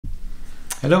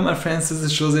Hello my friends, this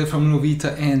is Jose from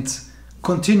LuoVita, and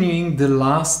continuing the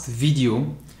last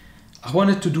video, I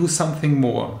wanted to do something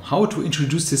more. How to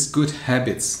introduce these good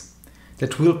habits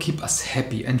that will keep us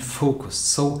happy and focused.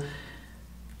 So,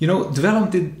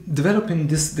 developing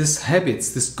these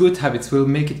habits, these good habits will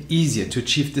make it easier to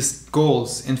achieve these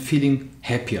goals and feeling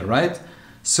happier, right?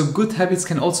 So good habits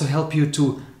can also help you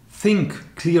to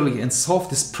think clearly and solve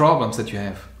these problems that you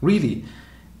have. Really,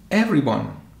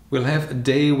 everyone will have a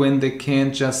day when they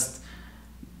can't just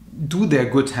do their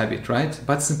good habit, right?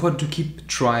 But it's important to keep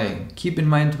trying. Keep in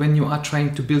mind when you are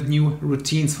trying to build new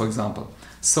routines, for example.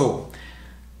 So,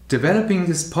 developing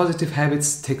these positive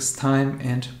habits takes time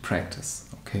and practice,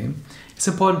 okay? It's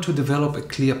important to develop a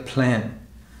clear plan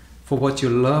for what you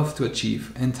love to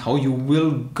achieve and how you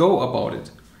will go about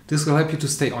it. This will help you to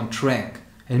stay on track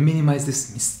and minimize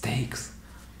these mistakes.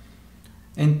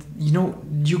 And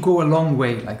you go a long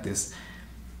way like this.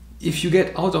 If you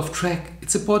get out of track,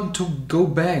 it's important to go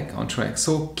back on track.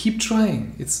 So keep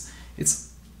trying. It's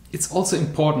also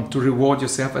important to reward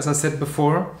yourself, as I said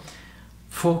before,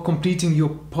 for completing your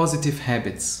positive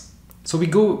habits. So we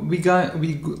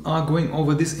are going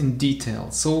over this in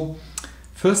detail. So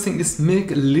first thing is,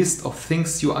 make a list of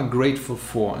things you are grateful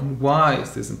for. And why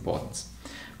is this important?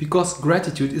 Because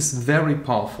gratitude is very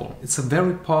powerful. It's a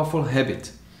very powerful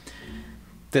habit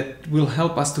that will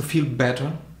help us to feel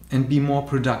better and be more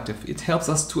productive. It helps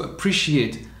us to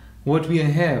appreciate what we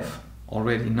have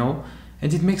already,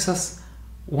 and it makes us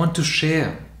want to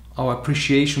share our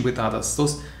appreciation with others.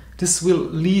 This will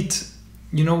lead,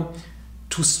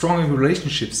 to stronger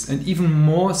relationships and even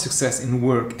more success in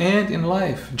work and in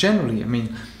life generally.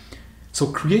 So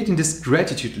creating this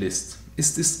gratitude list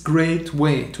is this great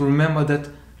way to remember that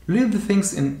little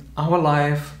things in our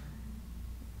life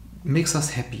makes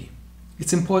us happy.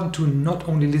 It's important to not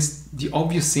only list the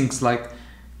obvious things like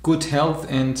good health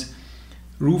and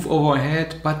roof over our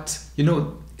head, but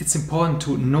it's important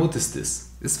to notice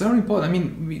this. It's very important.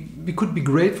 We could be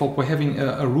grateful for having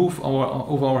a roof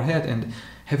over our head and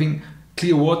having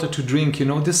clear water to drink.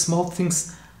 These small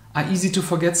things are easy to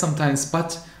forget sometimes,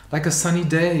 but like a sunny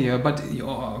day,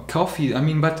 or coffee.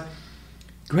 But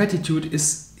gratitude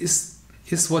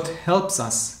is what helps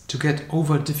us to get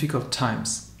over difficult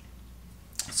times.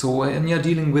 So when you're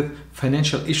dealing with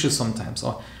financial issues sometimes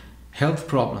or health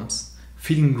problems,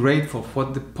 feeling grateful for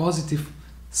the positive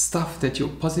stuff,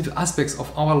 positive aspects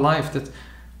of our life that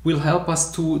will help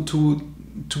us to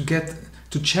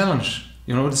challenge,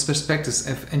 these perspectives,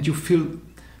 and you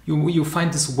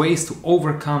find these ways to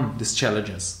overcome these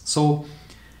challenges. So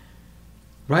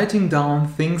writing down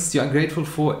things you are grateful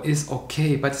for is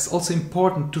okay, but it's also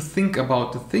important to think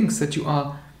about the things that you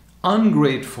are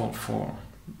ungrateful for.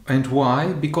 And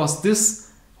why? Because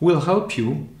this will help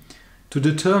you to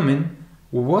determine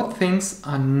what things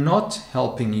are not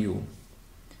helping you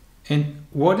and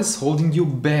what is holding you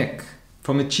back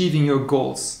from achieving your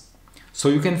goals. So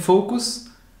you can focus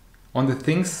on the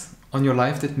things on your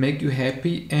life that make you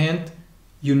happy, and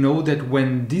that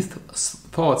when these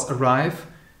thoughts arrive,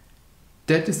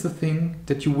 that is the thing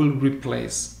that you will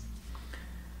replace.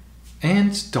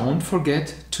 And don't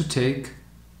forget to take,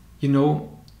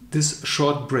 these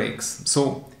short breaks.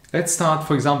 So let's start,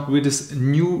 for example, with this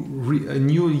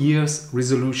New Year's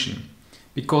resolution,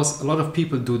 because a lot of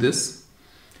people do this,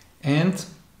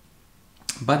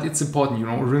 but it's important,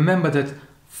 remember that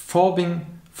forming,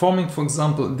 for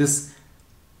example, this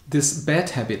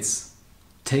bad habits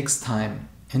takes time,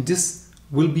 and this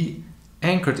will be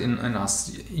anchored in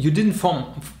us. You didn't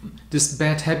form these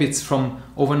bad habits from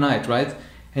overnight, right?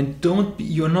 And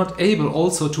you're not able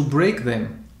also to break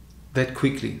them that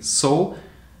quickly. So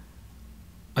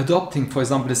adopting, for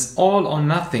example, this all or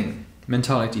nothing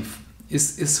mentality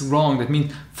is wrong. That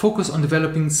means focus on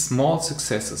developing small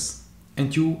successes,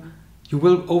 and you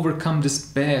will overcome these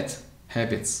bad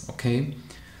habits, okay?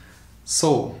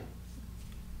 So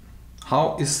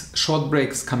how is short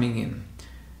breaks coming in?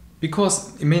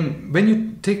 Because when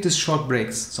you take these short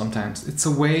breaks, sometimes it's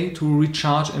a way to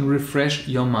recharge and refresh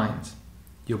your mind,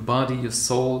 your body, your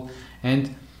soul.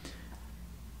 And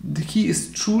the key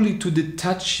is truly to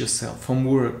detach yourself from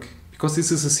work, because this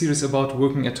is a series about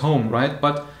working at home, right?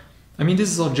 But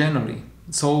this is all generally.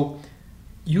 So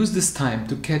use this time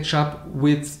to catch up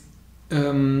with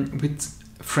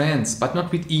friends, but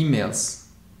not with emails,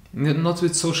 not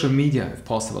with social media if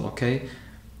possible, okay?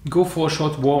 Go for a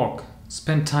short walk,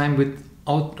 spend time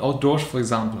outdoors, for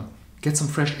example, get some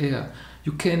fresh air.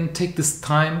 You can take this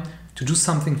time to do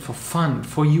something for fun,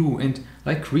 for you, and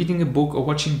like reading a book or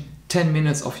watching 10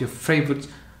 minutes of your favorite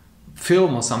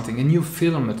film or something, a new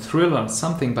film, a thriller,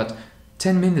 something, but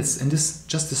 10 minutes, and this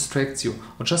just distracts you.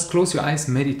 Or just close your eyes,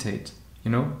 meditate.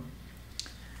 you know.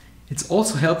 It's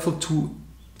also helpful to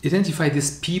identify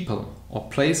these people or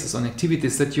places or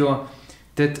activities that are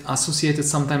associated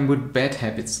sometimes with bad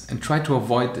habits and try to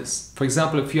avoid this. For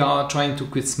example, if you are trying to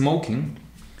quit smoking,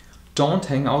 don't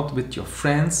hang out with your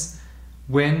friends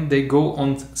when they go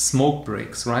on smoke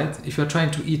breaks, right? If you're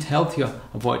trying to eat healthier,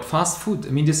 avoid fast food. I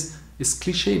mean, this is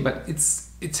cliche, but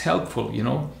it's helpful, you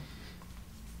know.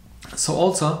 So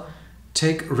also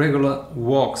take regular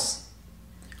walks.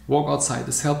 Walk outside.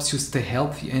 This helps you stay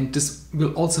healthy, and this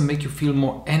will also make you feel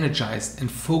more energized and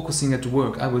focusing at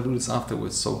work. I will do this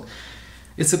afterwards. So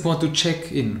it's important to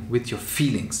check in with your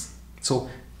feelings. So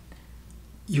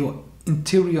your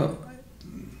interior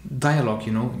dialogue,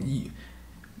 you know,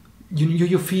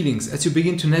 your feelings as you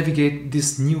begin to navigate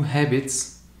these new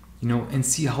habits, you know, and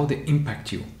see how they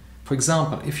impact you. For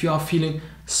example, if you are feeling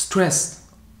stressed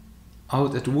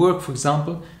out at work, for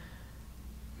example,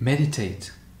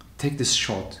 meditate, take this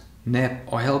short nap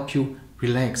or help you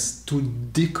relax, to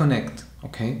disconnect,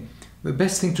 okay? The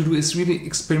best thing to do is really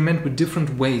experiment with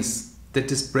different ways that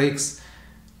these breaks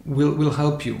will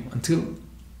help you until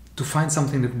to find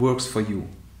something that works for you.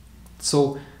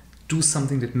 So do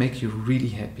something that makes you really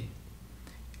happy.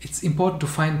 It's important to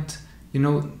find, you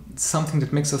know, something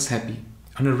that makes us happy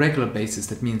on a regular basis.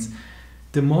 That means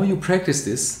the more you practice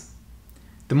this,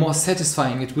 the more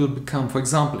satisfying it will become. For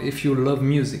example, if you love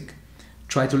music,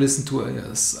 try to listen to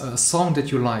a song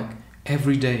that you like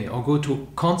every day, or go to a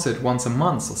concert once a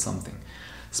month or something.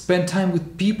 Spend time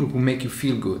with people who make you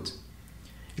feel good.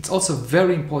 It's also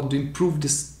very important to improve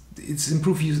this. It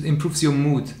improves your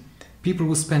mood. People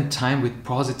who spend time with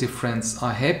positive friends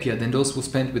are happier than those who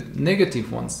spend with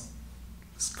negative ones.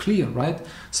 It's clear, right?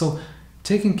 So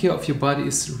taking care of your body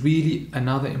is really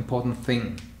another important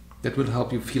thing that will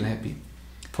help you feel happy.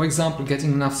 For example,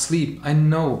 getting enough sleep. I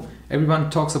know everyone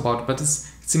talks about it, but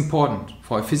it's important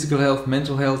for our physical health,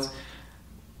 mental health.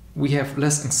 We have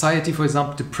less anxiety, for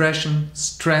example, depression,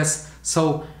 stress.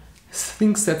 So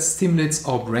things that stimulates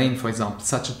our brain, for example,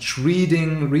 such as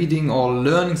reading or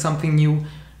learning something new.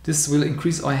 This will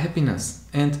increase our happiness.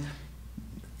 And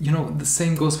you know, the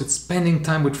same goes with spending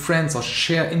time with friends or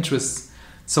share interests.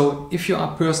 So if you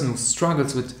are a person who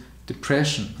struggles with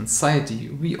depression, anxiety,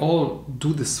 we all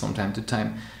do this from time to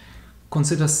time,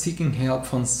 consider seeking help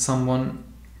from someone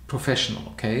professional,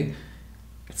 okay?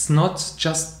 It's not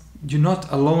just, you're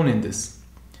not alone in this.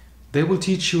 They will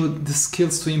teach you the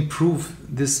skills to improve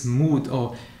this mood,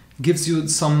 or gives you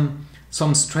some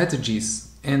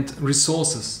strategies and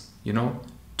resources, you know,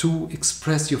 to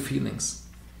express your feelings.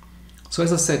 So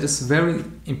as I said, it's very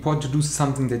important to do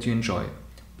something that you enjoy.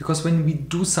 Because when we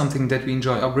do something that we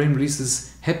enjoy, our brain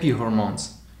releases happy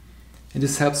hormones. And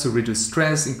this helps to reduce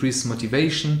stress, increase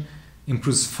motivation,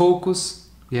 improves focus.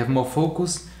 We have more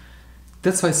focus.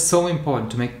 That's why it's so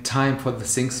important to make time for the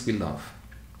things we love.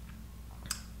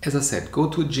 As I said, go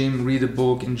to a gym, read a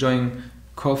book, enjoying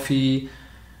coffee.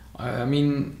 I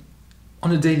mean,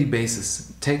 on a daily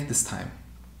basis, take this time.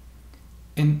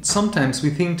 And sometimes we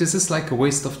think this is like a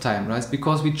waste of time, right?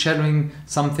 Because we're juggling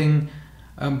something,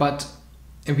 but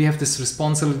we have this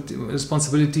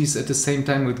responsibilities at the same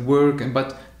time with work.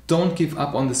 But don't give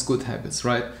up on these good habits,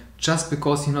 right? Just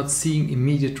because you're not seeing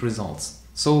immediate results.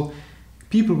 So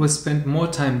people will spend more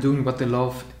time doing what they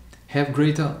love, have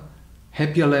greater,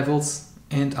 happier levels,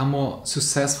 and are more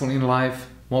successful in life,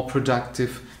 more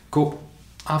productive, go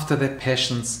after their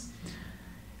passions.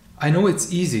 I know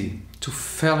it's easy to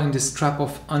fall in this trap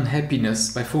of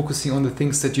unhappiness by focusing on the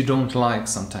things that you don't like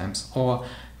sometimes, or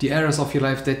the areas of your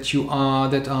life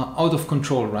that are out of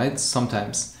control, right?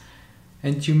 Sometimes,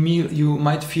 and you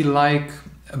might feel like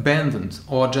abandoned,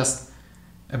 or just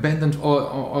abandoned,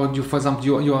 or you, for example,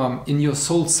 you are in your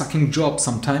soul-sucking job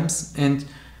sometimes, and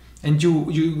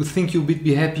you think you would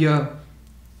be happier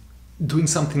doing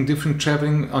something different,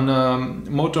 traveling on a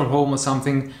motorhome or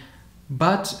something,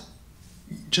 but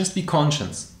just be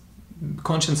conscious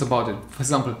about it. For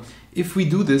example, if we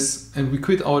do this and we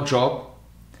quit our job,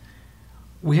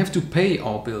 we have to pay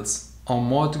our bills, our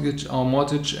mortgage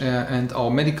and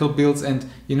our medical bills, and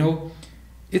you know,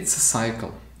 it's a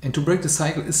cycle. And to break the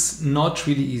cycle is not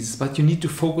really easy, but you need to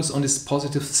focus on this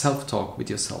positive self-talk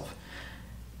with yourself.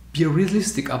 Be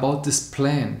realistic about this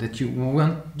plan that you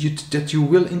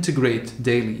will integrate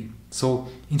daily. So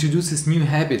introduce these new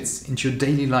habits into your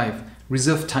daily life.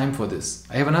 Reserve time for this.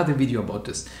 I have another video about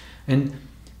this. And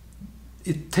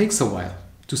it takes a while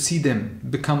to see them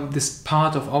become this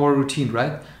part of our routine,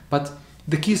 right? But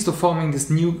the key is to forming this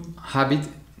new habit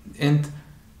and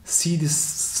see these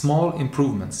small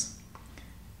improvements.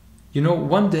 You know,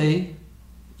 one day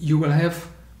you will have,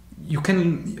 you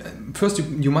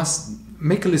must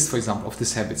make a list, for example, of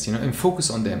these habits, you know, and focus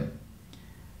on them.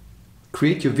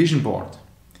 Create your vision board.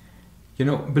 You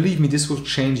know, believe me, this will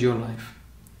change your life.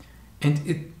 And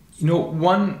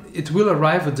it will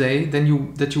arrive a day that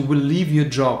you will leave your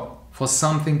job for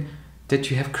something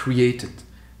that you have created,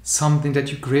 something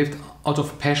that you created out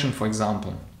of passion, for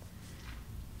example.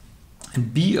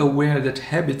 And be aware that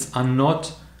habits are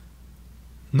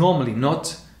normally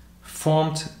not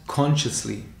formed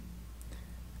consciously.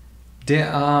 They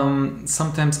are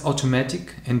sometimes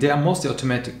automatic, and they are mostly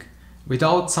automatic.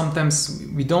 Sometimes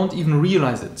we don't even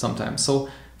realize it sometimes. So,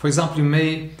 for example,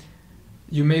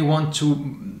 you may want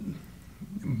to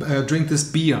drink this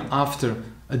beer after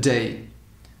a day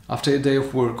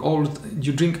of work.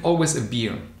 You drink always a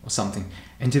beer or something,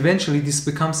 and eventually this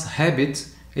becomes a habit,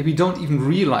 and we don't even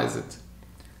realize it.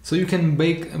 So you can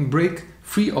break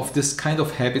free of this kind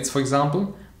of habits, for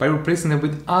example, by replacing them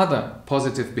with other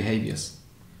positive behaviors.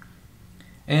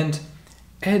 And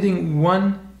adding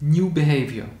one new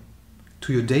behavior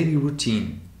to your daily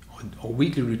routine or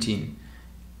weekly routine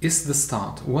is the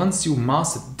start. Once you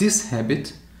master this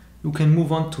habit, you can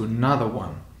move on to another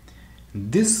one.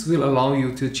 This will allow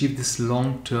you to achieve this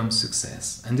long-term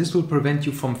success, and this will prevent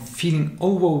you from feeling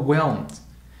overwhelmed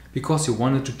because you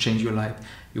wanted to change your life.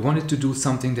 You wanted to do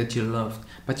something that you loved,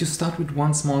 but you start with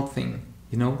one small thing,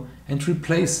 you know, and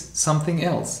replace something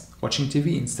else. Watching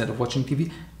TV instead of watching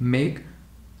TV.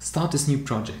 Start this new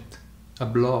project, a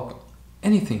blog,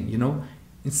 anything, you know.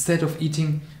 Instead of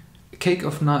eating slice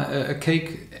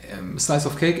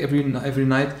of cake every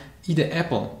night, eat an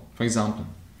apple, for example.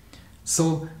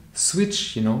 So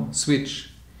switch.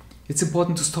 It's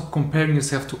important to stop comparing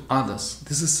yourself to others.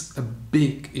 This is a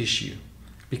big issue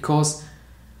because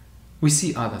we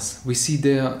see others, we see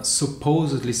their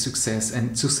supposedly success,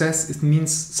 and success, it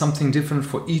means something different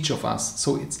for each of us.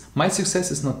 So it's my success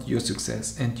is not your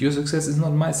success, and your success is not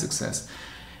my success.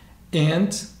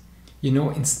 And you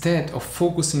know, instead of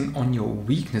focusing on your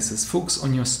weaknesses, focus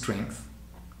on your strength,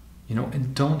 you know,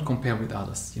 and don't compare with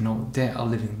others. You know, they are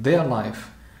living their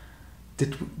life.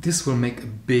 This will make a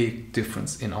big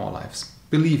difference in our lives,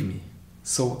 believe me.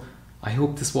 So I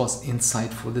hope this was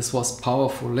insightful, this was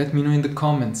powerful. Let me know in the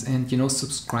comments, and you know,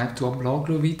 subscribe to our blog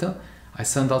LuoVita. I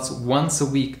send out once a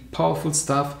week powerful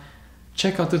stuff.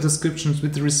 Check out the descriptions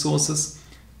with the resources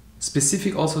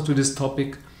specific also to this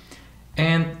topic.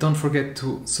 And don't forget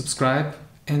to subscribe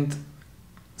and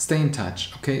stay in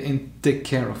touch, okay? And take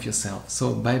care of yourself.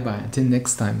 So bye bye, until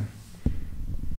next time.